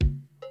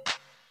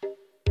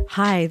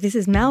Hi, this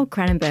is Mel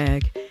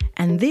Cranenberg,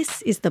 and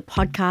this is the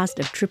podcast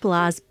of Triple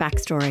R's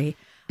Backstory,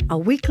 a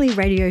weekly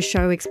radio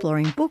show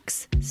exploring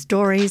books,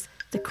 stories,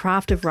 the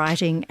craft of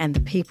writing, and the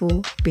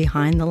people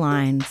behind the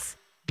lines.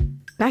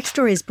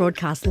 Backstory is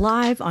broadcast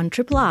live on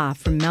Triple R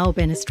from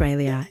Melbourne,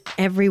 Australia,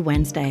 every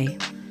Wednesday.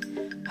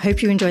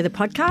 Hope you enjoy the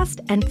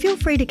podcast and feel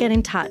free to get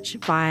in touch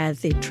via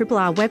the Triple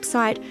R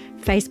website,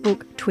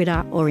 Facebook,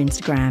 Twitter or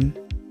Instagram.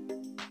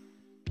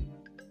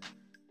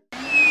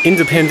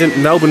 Independent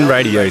Melbourne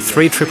Radio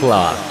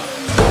 3RRR.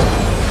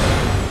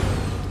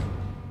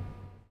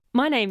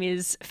 My name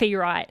is Fee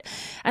Wright,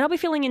 and I'll be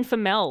filling in for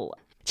Mel.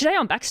 Today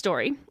on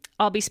Backstory,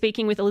 I'll be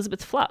speaking with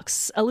Elizabeth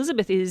Flux.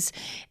 Elizabeth is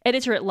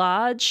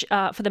Editor-at-Large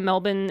for the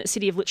Melbourne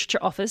City of Literature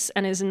Office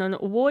and is an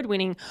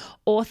award-winning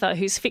author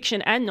whose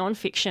fiction and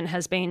non-fiction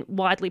has been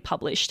widely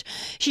published.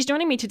 She's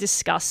joining me to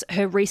discuss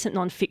her recent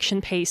non-fiction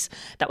piece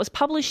that was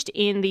published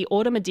in the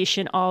autumn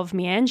edition of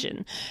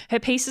Meanjin. Her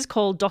piece is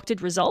called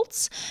Doctored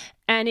Results,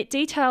 and it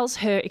details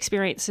her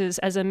experiences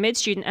as a med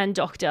student and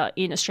doctor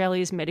in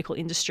Australia's medical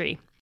industry.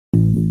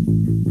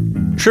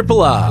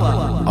 Triple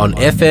R on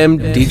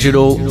FM,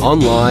 digital,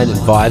 online and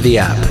via the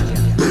app.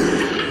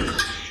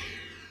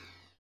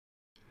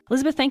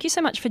 Elizabeth, thank you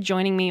so much for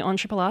joining me on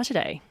Triple R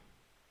today.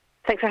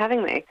 Thanks for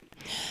having me.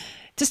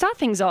 To start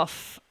things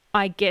off,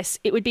 I guess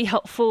it would be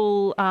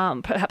helpful,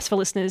 perhaps for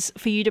listeners,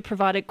 for you to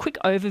provide a quick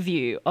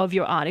overview of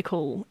your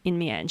article in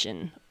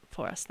Meanjin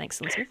for us. Thanks,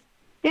 Elizabeth.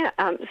 Yeah,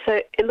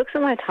 so it looks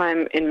at my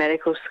time in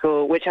medical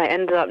school, which I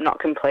ended up not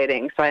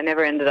completing. So I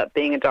never ended up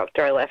being a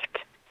doctor. I left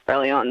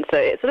early on. So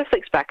it sort of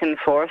flicks back and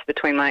forth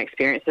between my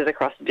experiences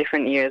across the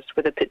different years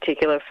with a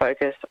particular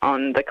focus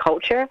on the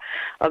culture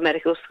of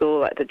medical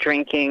school, like the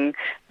drinking,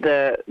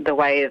 the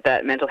way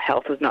that mental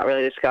health was not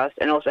really discussed,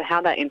 and also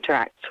how that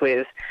interacts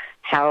with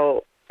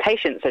how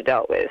patients are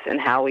dealt with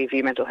and how we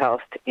view mental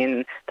health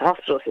in the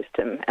hospital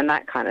system and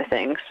that kind of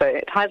thing. So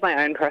it ties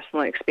my own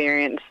personal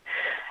experience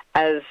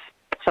as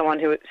someone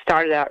who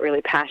started out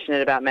really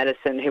passionate about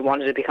medicine, who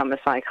wanted to become a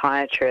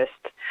psychiatrist,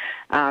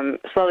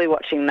 slowly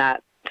watching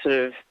that sort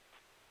of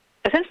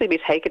essentially be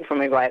taken from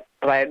me by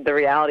the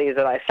realities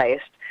that I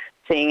faced,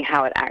 seeing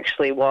how it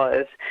actually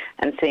was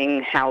and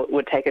seeing how it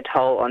would take a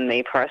toll on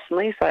me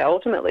personally. So I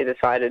ultimately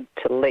decided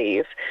to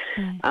leave.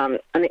 And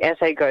the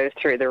essay goes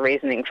through the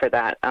reasoning for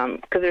that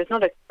because there's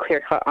not a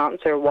clear-cut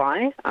answer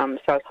why. So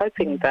I was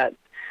hoping that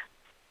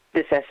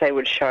this essay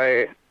would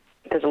show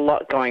there's a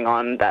lot going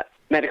on that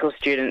medical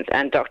students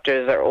and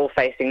doctors are all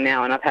facing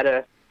now, and I've had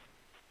a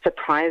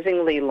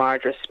surprisingly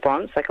large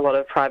response, like a lot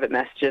of private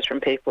messages from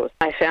people.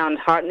 I found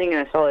heartening in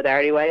a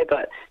solidarity way,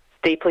 but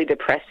deeply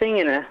depressing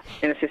in a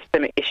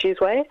systemic issues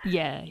way.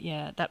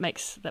 Yeah, that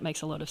makes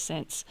a lot of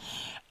sense.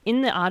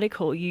 In the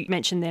article, you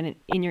mentioned then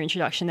in your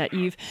introduction that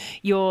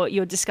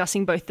you're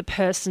discussing both the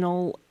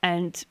personal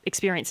and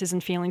experiences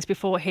and feelings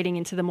before heading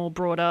into the more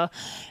broader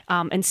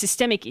and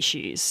systemic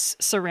issues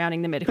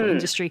surrounding the medical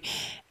industry.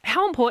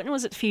 How important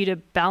was it for you to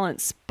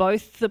balance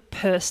both the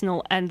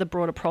personal and the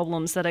broader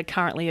problems that are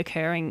currently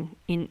occurring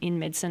in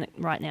medicine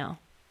right now?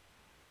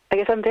 I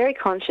guess I'm very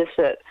conscious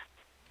that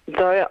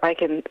though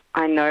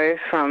I know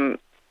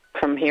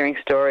from hearing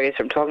stories,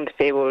 from talking to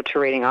people, to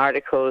reading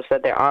articles,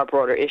 that there are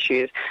broader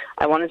issues,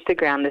 I wanted to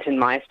ground this in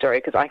my story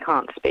because I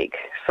can't speak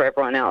for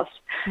everyone else.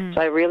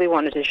 So I really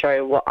wanted to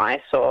show what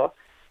I saw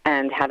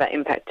and how that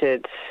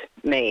impacted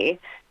me,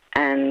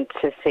 and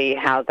to see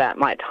how that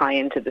might tie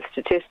into the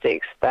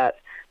statistics that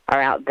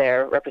are out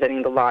there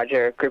representing the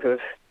larger group of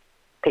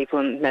people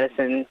in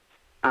medicine,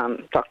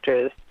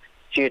 doctors,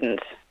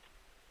 students,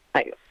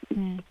 like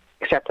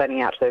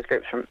extrapolating out to those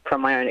groups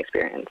from my own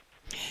experience.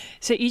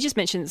 So you just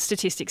mentioned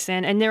statistics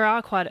then, and there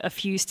are quite a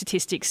few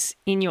statistics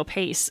in your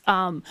piece,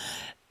 some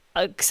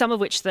of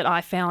which that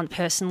I found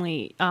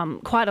personally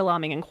quite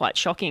alarming and quite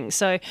shocking.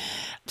 So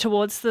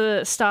towards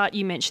the start,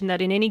 you mentioned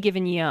that in any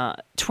given year,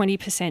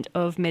 20%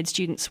 of med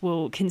students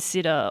will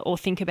consider or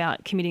think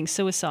about committing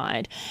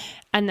suicide,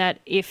 and that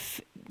if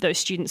those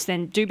students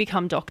then do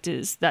become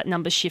doctors, that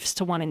number shifts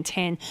to 1 in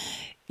 10.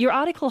 Your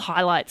article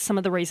highlights some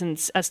of the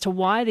reasons as to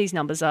why these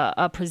numbers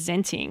are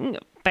presenting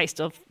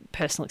based off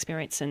personal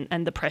experience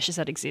and the pressures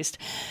that exist.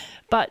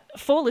 But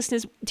for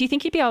listeners, do you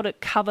think you'd be able to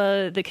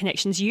cover the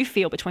connections you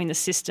feel between the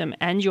system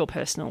and your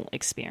personal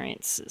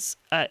experiences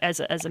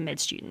as a med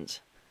student?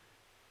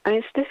 I mean,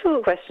 it's a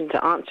difficult question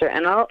to answer,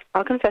 and I'll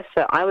confess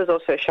that I was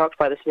also shocked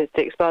by the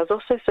statistics, but I was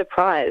also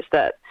surprised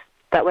that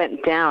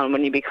went down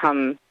when you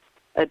become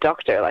a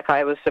doctor. Like,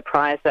 I was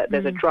surprised that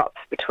there's a drop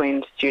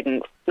between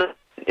students. Not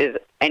is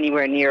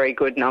anywhere near a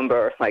good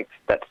number. Like,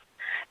 that's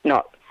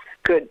not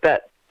good,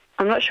 but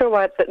I'm not sure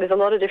why. There's a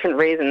lot of different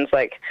reasons.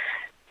 Like,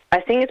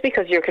 I think it's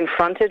because you're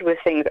confronted with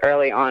things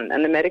early on,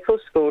 and the medical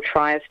school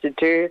tries to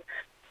do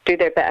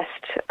their best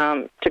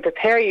to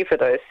prepare you for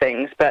those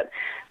things, but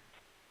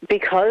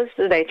because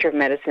the nature of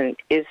medicine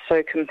is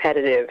so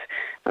competitive,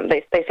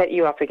 they set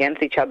you up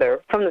against each other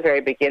from the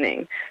very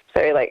beginning.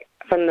 So, like,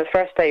 from the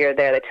first day you're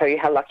there, they tell you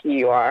how lucky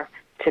you are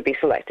to be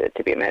selected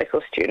to be a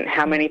medical student,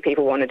 how many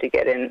people wanted to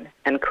get in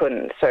and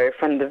couldn't. So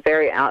from the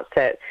very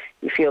outset,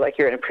 you feel like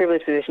you're in a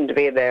privileged position to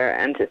be there,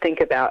 and to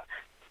think about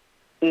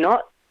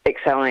not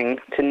excelling,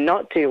 to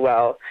not do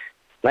well,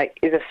 like,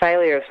 is a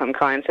failure of some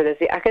kind. So there's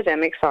the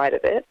academic side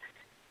of it,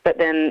 but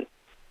then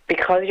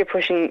because you're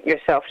pushing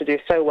yourself to do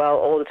so well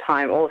all the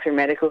time, all through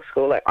medical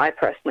school, like, I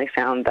personally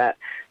found that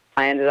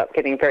I ended up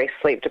getting very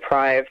sleep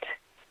deprived,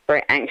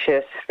 very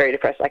anxious, very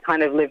depressed. I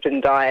kind of lived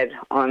and died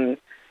on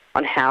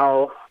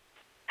how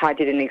I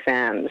did in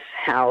exams,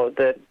 how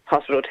the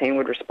hospital team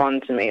would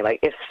respond to me. Like,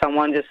 if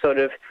someone just sort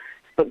of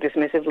looked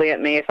dismissively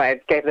at me, if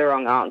I gave the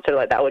wrong answer,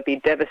 like, that would be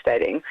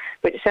devastating.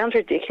 Which sounds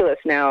ridiculous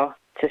now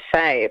to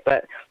say,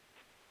 but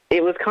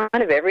it was kind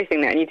of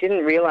everything there, and you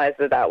didn't realize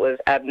that that was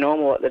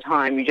abnormal at the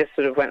time. You just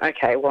sort of went,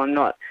 okay, well, I'm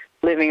not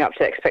living up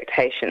to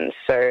expectations,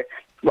 so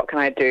what can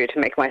I do to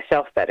make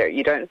myself better?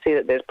 You don't see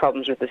that there's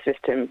problems with the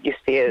system. You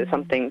see it as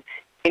something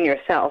in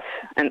yourself,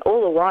 and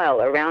all the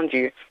while around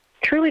you,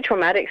 truly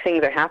traumatic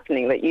things are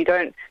happening that you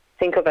don't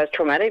think of as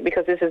traumatic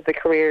because this is the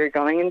career you're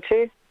going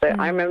into. So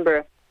I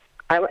remember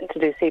I went to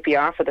do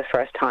CPR for the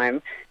first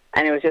time,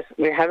 and it was just,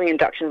 we were having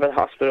induction for the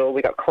hospital.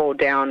 We got called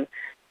down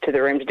to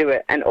the room to do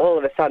it, and all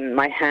of a sudden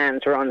my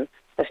hands were on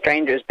a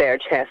stranger's bare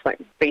chest, like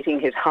beating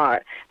his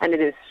heart, and it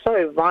is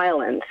so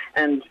violent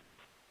and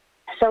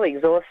so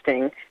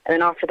exhausting. And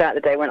then after that,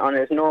 the day went on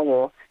as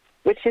normal,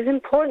 which is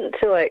important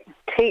to, like,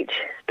 teach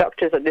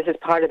doctors that this is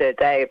part of their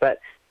day. But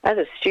as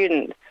a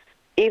student,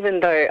 even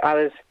though I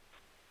was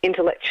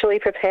intellectually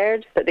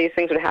prepared that these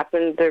things would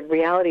happen, the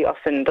reality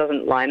often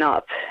doesn't line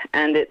up,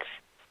 and it's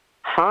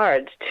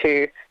hard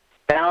to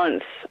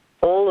balance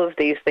all of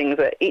these things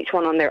that each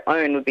one on their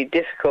own would be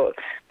difficult,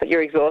 but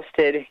you're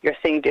exhausted, you're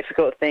seeing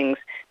difficult things,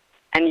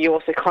 and you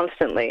also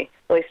constantly,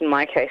 at least in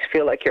my case,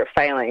 feel like you're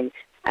failing,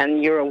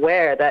 and you're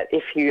aware that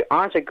if you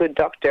aren't a good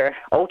doctor,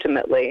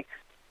 ultimately,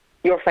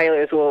 your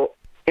failures will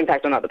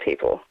impact on other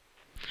people.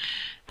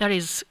 That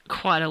is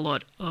quite a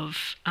lot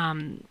of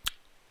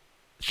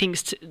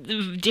things,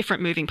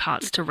 different moving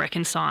parts to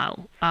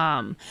reconcile.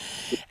 And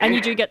you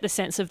do get the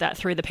sense of that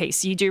through the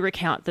piece. You do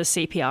recount the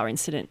CPR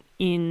incident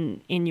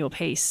in your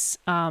piece,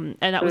 and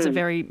that was a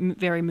very,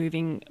 very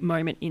moving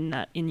moment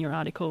in your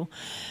article.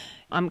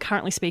 I'm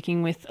currently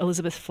speaking with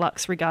Elizabeth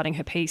Flux regarding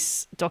her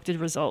piece, Doctored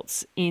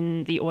Results,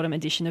 in the autumn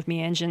edition of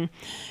Meanjin.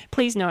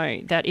 Please know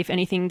that if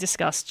anything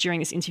discussed during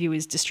this interview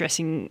is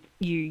distressing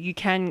you, you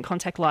can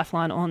contact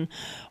Lifeline on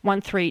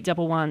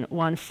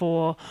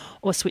 131114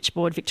 or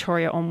Switchboard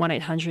Victoria on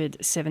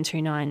 1800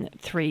 729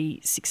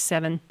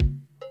 367.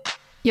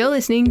 You're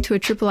listening to a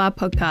Triple R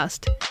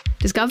podcast.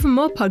 Discover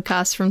more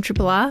podcasts from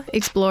Triple R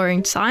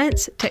exploring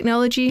science,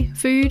 technology,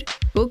 food,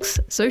 books,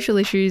 social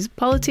issues,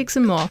 politics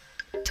and more.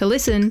 To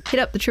listen, hit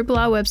up the Triple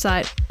R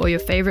website or your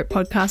favourite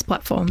podcast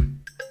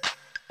platform.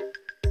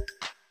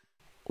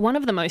 One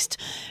of the most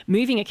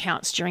moving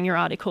accounts during your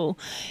article,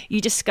 you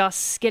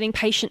discuss getting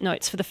patient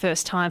notes for the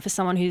first time for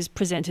someone who's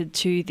presented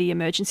to the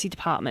emergency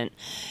department.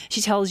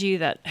 She tells you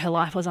that her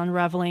life was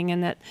unravelling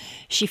and that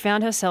she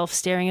found herself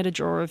staring at a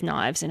drawer of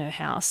knives in her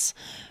house.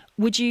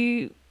 Would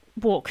you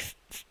walk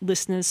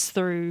listeners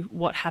through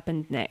what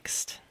happened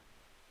next?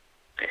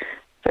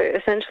 So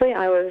essentially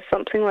I was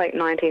something like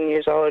 19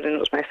 years old, and it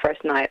was my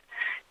first night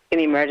in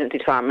the emergency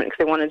department because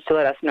they wanted to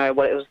let us know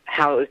what it was,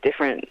 how it was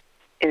different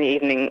in the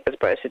evening as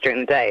opposed to during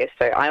the day.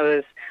 So I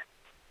was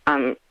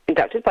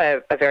inducted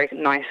by a very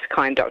nice,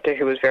 kind doctor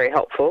who was very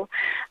helpful,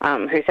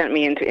 who sent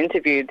me in to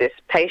interview this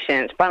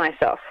patient by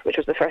myself, which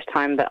was the first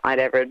time that I'd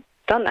ever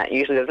done that.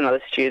 Usually there's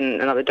another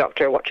student, another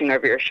doctor watching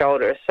over your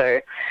shoulder. So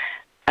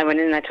I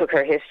went in and I took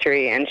her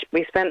history, and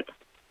we spent,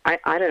 I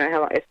don't know how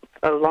long, it's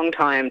a long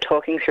time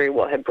talking through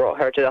what had brought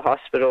her to the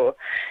hospital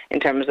in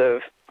terms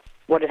of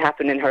what had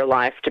happened in her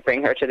life to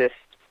bring her to this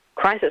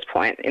crisis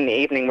point in the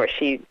evening where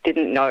she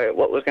didn't know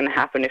what was going to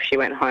happen if she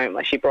went home.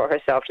 Like, she brought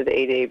herself to the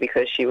ED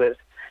because she was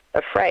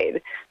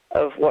afraid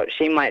of what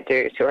she might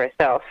do to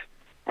herself.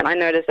 And I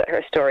noticed that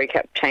her story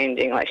kept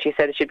changing. Like, she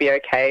said she'd be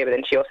okay, but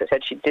then she also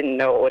said she didn't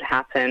know what would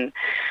happen.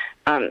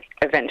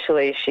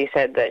 Eventually she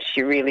said that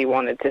she really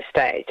wanted to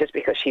stay just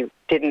because she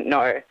didn't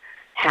know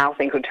how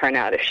things would turn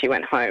out if she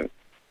went home.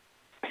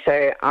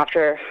 So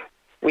after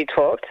we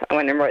talked, I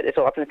went and wrote this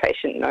all up in the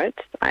patient notes.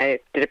 I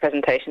did a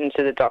presentation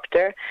to the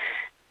doctor,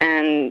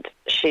 and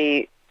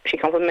she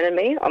complimented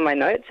me on my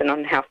notes and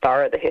on how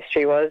thorough the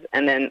history was.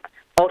 And then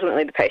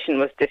ultimately the patient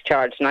was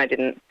discharged, and I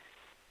didn't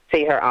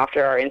see her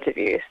after our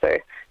interview. So,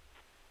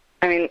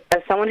 I mean,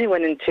 as someone who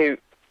went into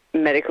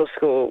medical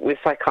school with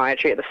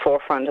psychiatry at the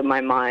forefront of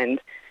my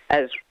mind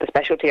as the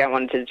specialty I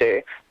wanted to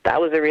do, that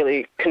was a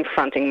really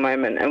confronting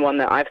moment, and one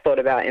that I've thought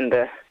about in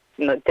the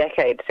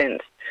decade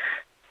since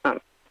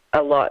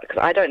a lot, because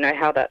I don't know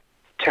how that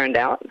turned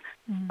out.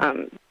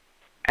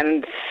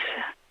 And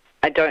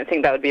I don't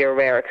think that would be a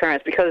rare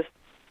occurrence, because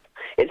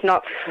it's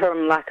not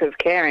from lack of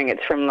caring,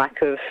 it's from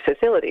lack of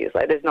facilities.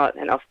 Like, there's not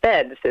enough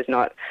beds, there's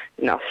not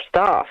enough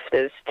staff,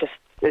 there's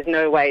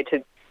no way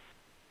to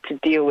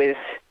deal with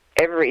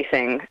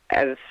everything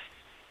as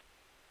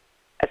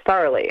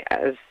thoroughly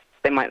as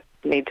they might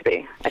need to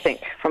be, I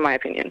think, from my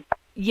opinion.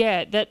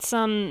 Yeah, that's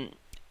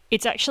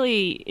it's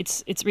actually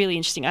it's really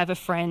interesting. I have a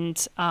friend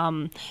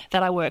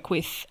that I work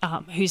with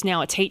who's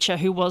now a teacher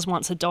who was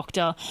once a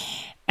doctor,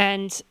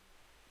 and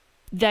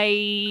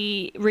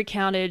they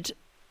recounted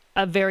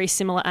a very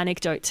similar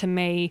anecdote to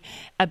me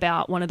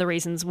about one of the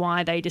reasons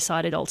why they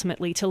decided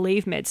ultimately to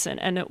leave medicine,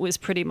 and it was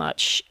pretty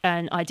much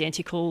an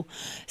identical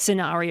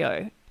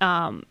scenario.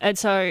 And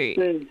so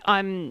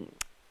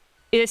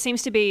there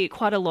seems to be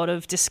quite a lot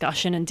of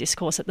discussion and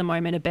discourse at the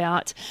moment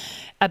about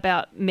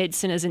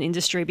medicine as an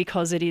industry,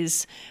 because it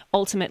is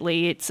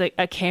ultimately it's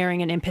a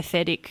caring and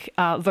empathetic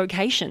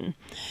vocation,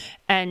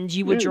 and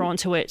you were drawn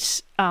to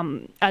it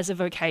as a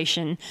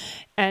vocation.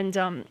 And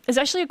there's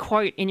actually a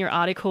quote in your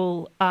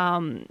article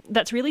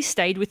that's really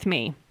stayed with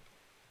me.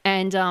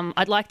 And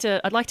I'd like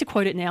to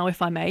quote it now,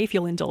 if I may, if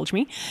you'll indulge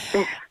me.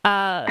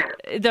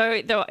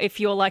 Though, if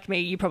you're like me,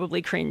 you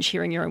probably cringe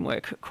hearing your own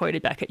work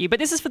quoted back at you. But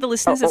this is for the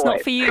listeners. It's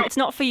not for you. It's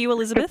not for you,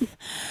 Elizabeth.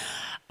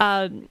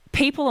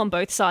 People on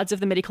both sides of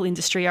the medical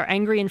industry are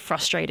angry and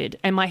frustrated,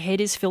 and my head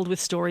is filled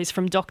with stories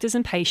from doctors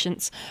and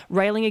patients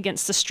railing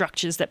against the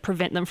structures that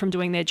prevent them from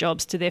doing their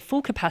jobs to their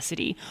full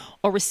capacity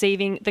or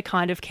receiving the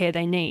kind of care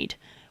they need,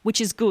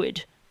 which is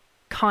good,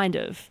 kind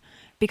of,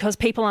 because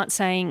people aren't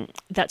saying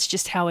that's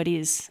just how it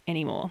is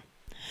anymore.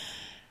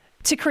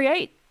 To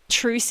create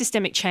true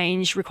systemic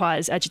change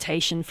requires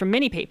agitation from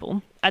many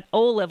people at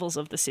all levels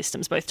of the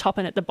systems, both top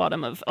and at the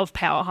bottom of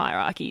power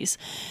hierarchies.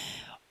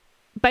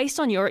 Based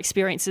on your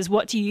experiences,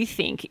 what do you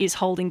think is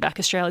holding back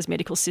Australia's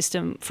medical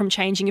system from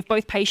changing if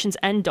both patients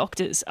and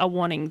doctors are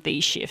wanting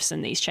these shifts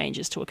and these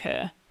changes to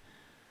occur?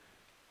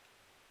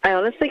 I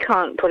honestly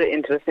can't put it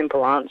into a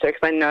simple answer,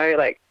 because I know,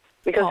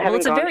 because well,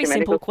 it's a very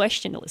simple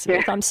question,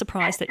 Elizabeth. Yeah. I'm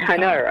surprised that you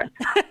can't. I know, right?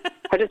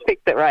 I just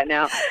picked it right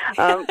now.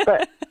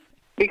 But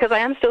because I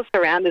am still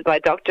surrounded by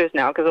doctors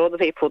now, because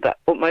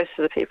most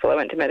of the people I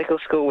went to medical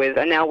school with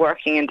are now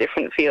working in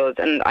different fields,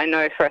 and I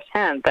know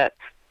firsthand that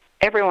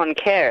everyone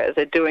cares,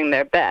 they're doing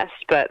their best,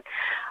 but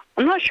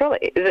I'm not sure,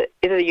 is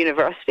it a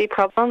university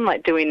problem?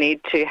 Do we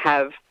need to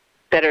have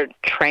better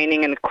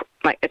training and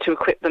to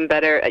equip them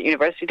better at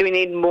university? Do we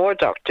need more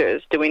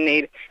doctors? Do we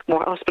need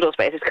more hospital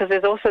spaces? Because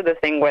there's also the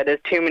thing where there's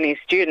too many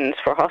students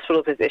for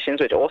hospital positions,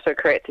 which also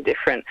creates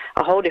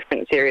a whole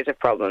different series of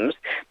problems.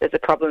 There's the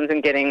problems in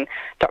getting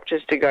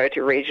doctors to go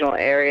to regional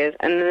areas,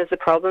 and then there's the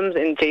problems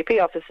in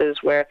GP offices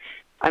where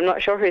I'm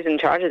not sure who's in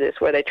charge of this,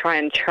 where they try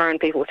and churn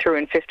people through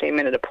in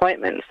 15-minute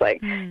appointments.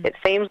 It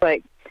seems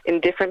like in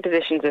different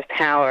positions of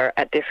power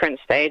at different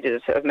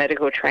stages of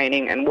medical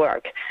training and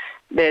work,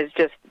 there's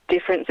just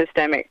different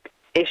systemic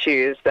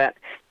issues that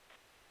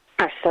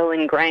are so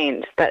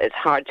ingrained that it's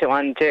hard to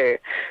undo.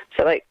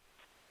 So,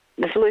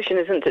 the solution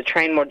isn't to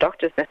train more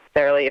doctors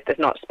necessarily if there's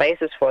not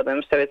spaces for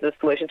them. So is the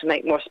solution to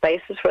make more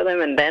spaces for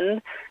them and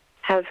then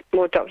have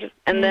more doctors?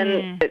 And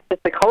then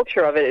the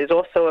culture of it is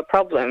also a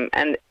problem.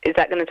 And is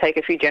that going to take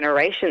a few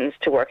generations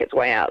to work its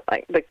way out?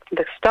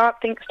 The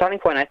starting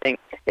point, I think,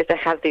 is to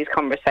have these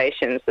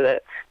conversations so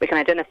that we can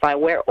identify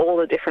where all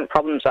the different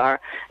problems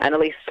are and at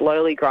least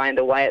slowly grind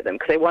away at them,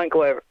 because they won't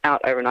go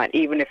out overnight,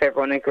 even if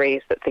everyone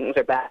agrees that things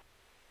are bad.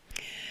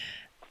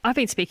 I've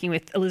been speaking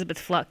with Elizabeth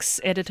Flux,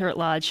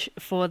 Editor-at-Large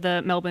for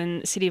the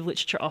Melbourne City of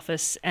Literature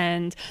office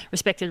and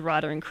respected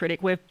writer and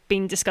critic. We've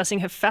been discussing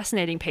her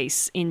fascinating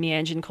piece in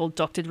Meanjin called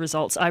Doctored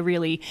Results. I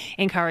really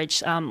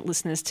encourage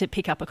listeners to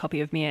pick up a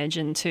copy of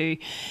Meanjin to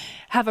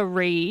have a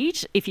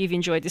read if you've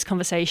enjoyed this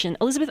conversation.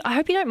 Elizabeth, I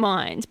hope you don't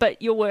mind,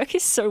 but your work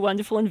is so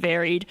wonderful and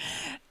varied.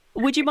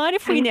 Would you mind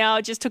if we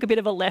now just took a bit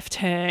of a left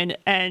turn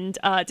and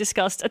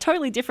discussed a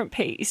totally different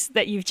piece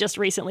that you've just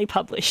recently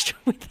published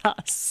with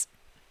us?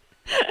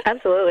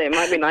 Absolutely. It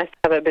might be nice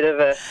to have a bit of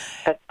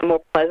a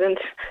more pleasant...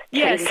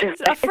 Yes,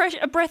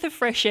 a breath of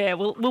fresh air.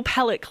 We'll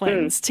palate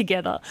cleanse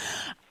together.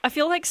 I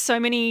feel like so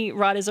many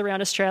writers around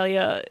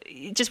Australia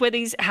just wear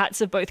these hats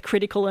of both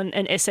critical and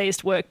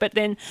essayist work, but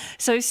then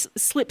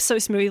slip so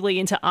smoothly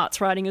into arts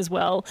writing as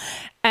well.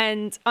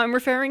 And I'm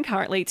referring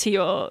currently to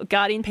your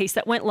Guardian piece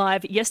that went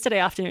live yesterday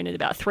afternoon at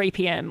about 3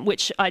 p.m,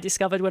 which I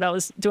discovered when I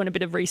was doing a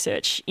bit of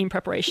research in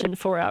preparation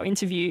for our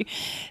interview.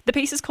 The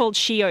piece is called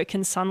She Oak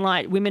and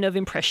Sunlight, Women of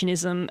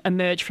Impressionism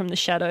Emerge from the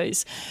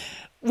Shadows.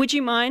 Would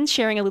you mind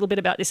sharing a little bit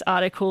about this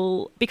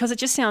article? Because it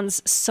just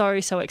sounds so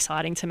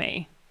exciting to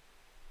me.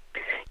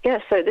 Yeah,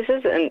 so this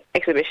is an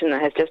exhibition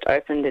that has just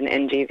opened in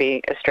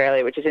NGV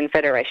Australia, which is in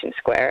Federation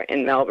Square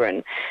in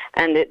Melbourne,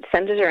 and it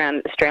centres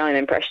around Australian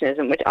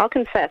Impressionism, which I'll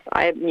confess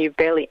I knew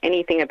barely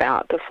anything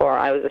about before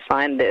I was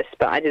assigned this,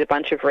 but I did a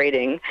bunch of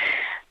reading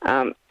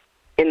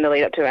in the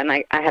lead up to it, and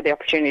I had the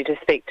opportunity to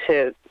speak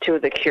to two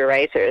of the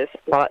curators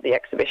while at the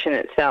exhibition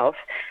itself,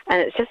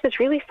 and it's just this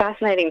really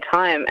fascinating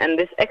time, and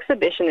this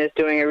exhibition is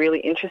doing a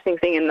really interesting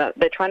thing in that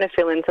they're trying to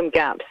fill in some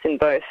gaps in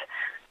both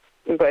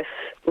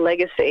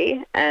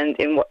legacy and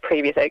in what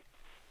previous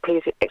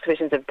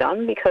exhibitions have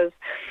done, because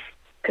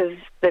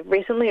they've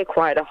recently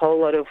acquired a whole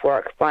lot of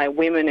work by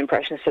women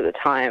impressionists at the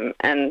time.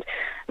 And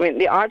I mean,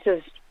 the arts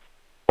has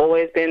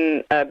always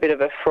been a bit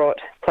of a fraught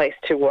place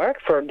to work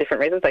for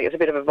different reasons. It's a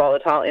bit of a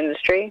volatile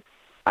industry.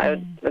 I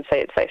would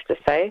say it's safe to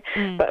say.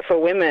 But for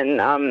women,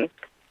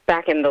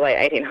 back in the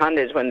late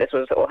 1800s when this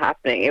was all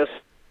happening, it was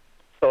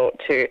thought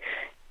to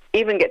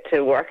even get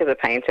to work as a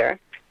painter.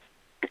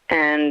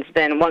 And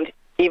then once,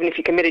 even if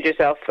you committed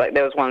yourself, like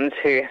there was ones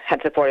who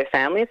had supportive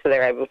families, so they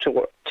were able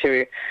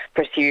to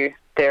pursue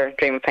their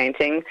dream of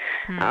painting,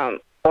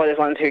 or there's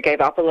ones who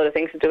gave up a lot of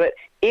things to do it,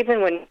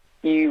 even when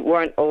you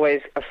weren't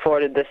always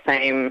afforded the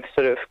same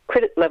sort of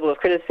level of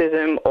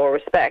criticism or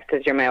respect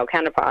as your male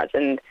counterparts.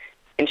 And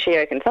in She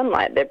Oak and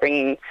Sunlight, they're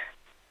bringing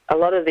a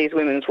lot of these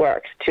women's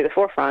works to the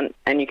forefront,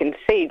 and you can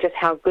see just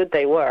how good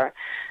they were,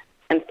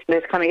 and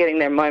they're kind of getting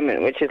their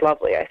moment, which is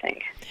lovely, I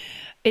think.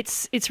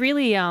 It's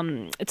really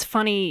it's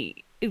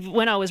funny.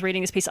 When I was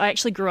reading this piece, I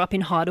actually grew up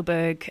in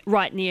Heidelberg,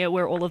 right near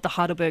where all of the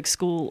Heidelberg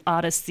School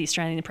artists, the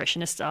Australian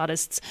Impressionist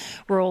artists,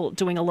 were all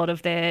doing a lot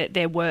of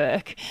their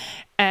work.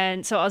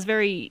 And so I was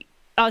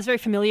very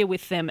familiar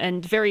with them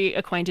and very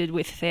acquainted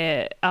with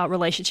their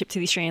relationship to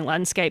the Australian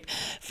landscape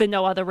for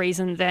no other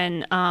reason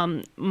than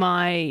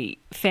my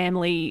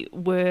family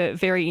were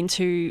very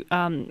into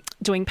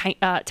doing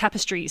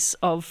tapestries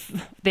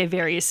of their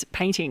various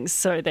paintings.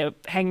 So they're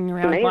hanging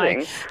around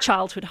my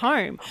childhood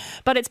home.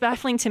 But it's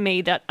baffling to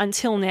me that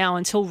until now,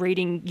 until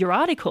reading your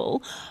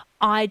article,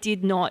 I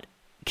did not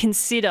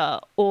consider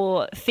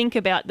or think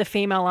about the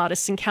female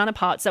artists and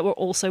counterparts that were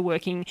also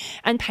working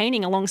and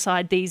painting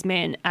alongside these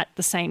men at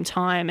the same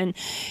time. And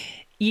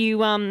you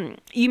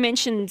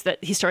mentioned that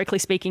historically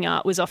speaking,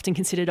 art was often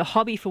considered a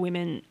hobby for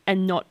women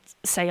and not,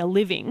 say, a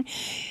living.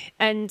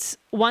 And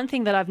one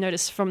thing that I've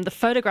noticed from the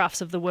photographs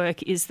of the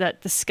work is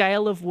that the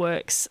scale of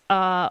works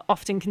are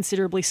often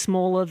considerably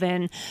smaller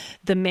than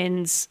the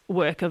men's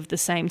work of the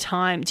same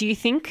time. Do you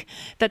think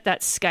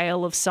that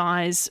scale of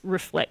size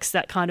reflects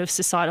that kind of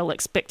societal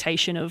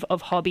expectation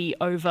of hobby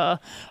over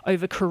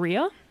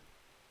career?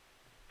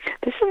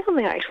 This is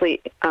something I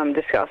actually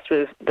discussed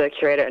with the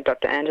curator,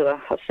 Dr.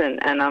 Angela Hudson,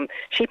 and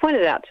she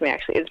pointed out to me,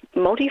 actually, it's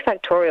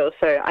multifactorial.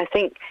 So I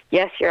think,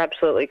 yes, you're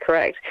absolutely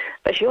correct.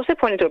 But she also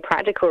pointed to a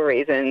practical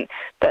reason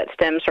that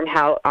stems from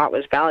how art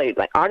was valued.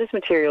 Like, artist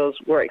materials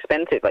were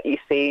expensive. Like, you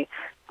see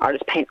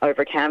artists paint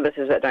over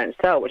canvases that don't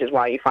sell, which is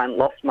why you find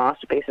lost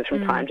masterpieces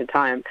from time to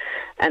time.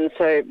 And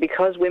so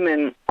because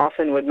women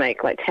often would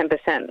make like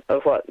 10%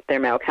 of what their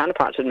male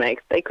counterparts would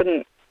make, they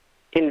couldn't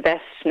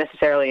invest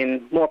necessarily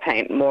in more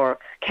paint, more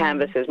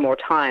canvases, more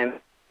time,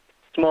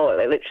 smaller.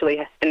 They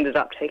literally ended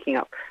up taking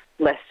up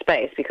less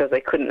space because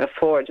they couldn't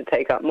afford to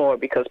take up more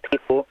because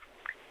people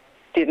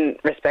didn't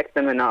respect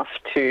them enough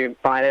to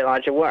buy their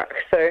larger work.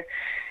 So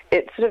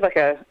it's sort of like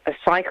a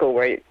cycle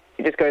where it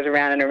just goes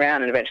around and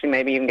around and eventually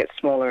maybe even gets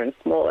smaller and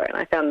smaller. And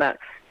I found that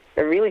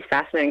a really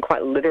fascinating,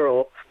 quite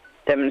literal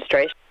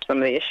demonstration of some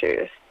of the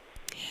issues.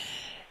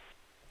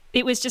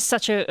 It was just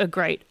such a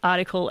great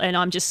article, and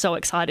I'm just so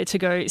excited to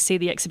go see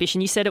the exhibition.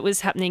 You said it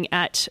was happening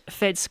at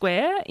Fed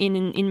Square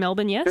in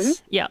Melbourne, yes?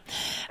 Mm-hmm. Yeah.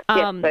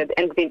 So the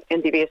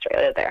NDB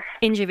Australia there.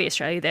 NGV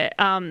Australia there.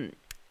 And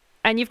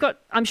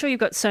I'm sure you've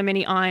got so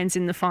many irons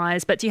in the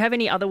fires, but do you have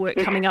any other work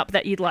coming up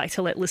that you'd like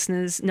to let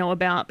listeners know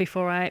about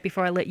before I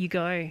let you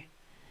go?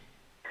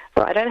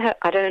 Well,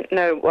 I don't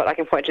know what I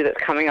can point to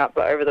that's coming up,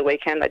 but over the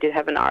weekend I did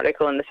have an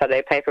article in the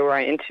Saturday paper where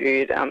I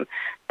interviewed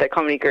the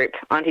comedy group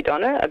Auntie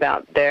Donna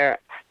about their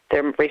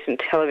recent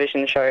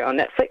television show on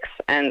Netflix,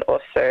 and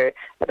also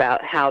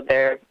about how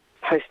they're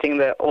hosting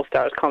the All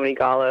Stars Comedy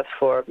Gala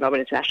for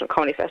Melbourne International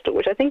Comedy Festival,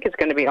 which I think is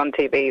going to be on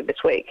TV this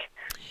week.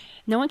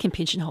 No one can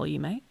pigeonhole you,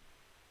 mate.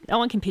 No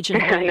one can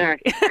pigeonhole you. I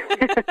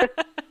know.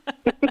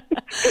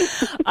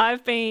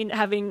 I've been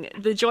having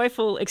the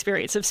joyful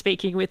experience of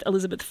speaking with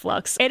Elizabeth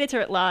Flux,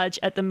 editor-at-large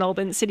at the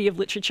Melbourne City of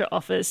Literature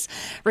office,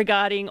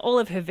 regarding all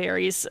of her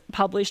various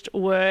published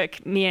work,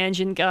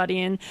 Meanjin,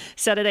 Guardian,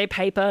 Saturday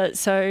paper.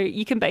 So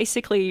you can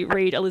basically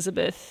read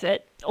Elizabeth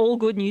at all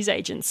good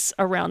newsagents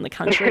around the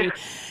country.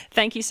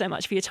 Thank you so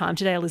much for your time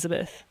today,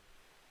 Elizabeth.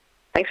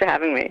 Thanks for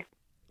having me.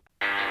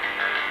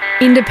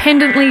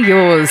 Independently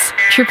yours,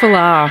 Triple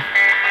R.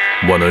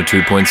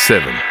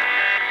 102.7.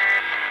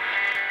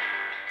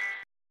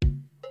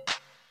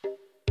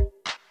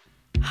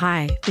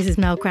 Hi, this is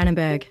Mel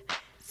Cranenberg.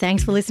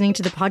 Thanks for listening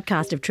to the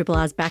podcast of Triple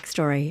R's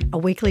Backstory, a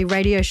weekly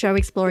radio show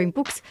exploring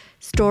books,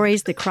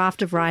 stories, the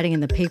craft of writing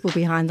and the people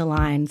behind the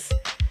lines.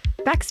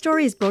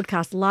 Backstory is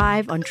broadcast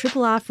live on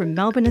Triple R from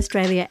Melbourne,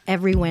 Australia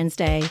every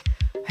Wednesday.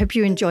 Hope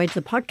you enjoyed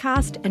the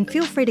podcast and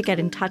feel free to get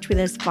in touch with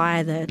us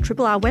via the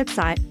Triple R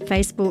website,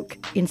 Facebook,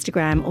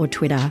 Instagram or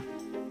Twitter.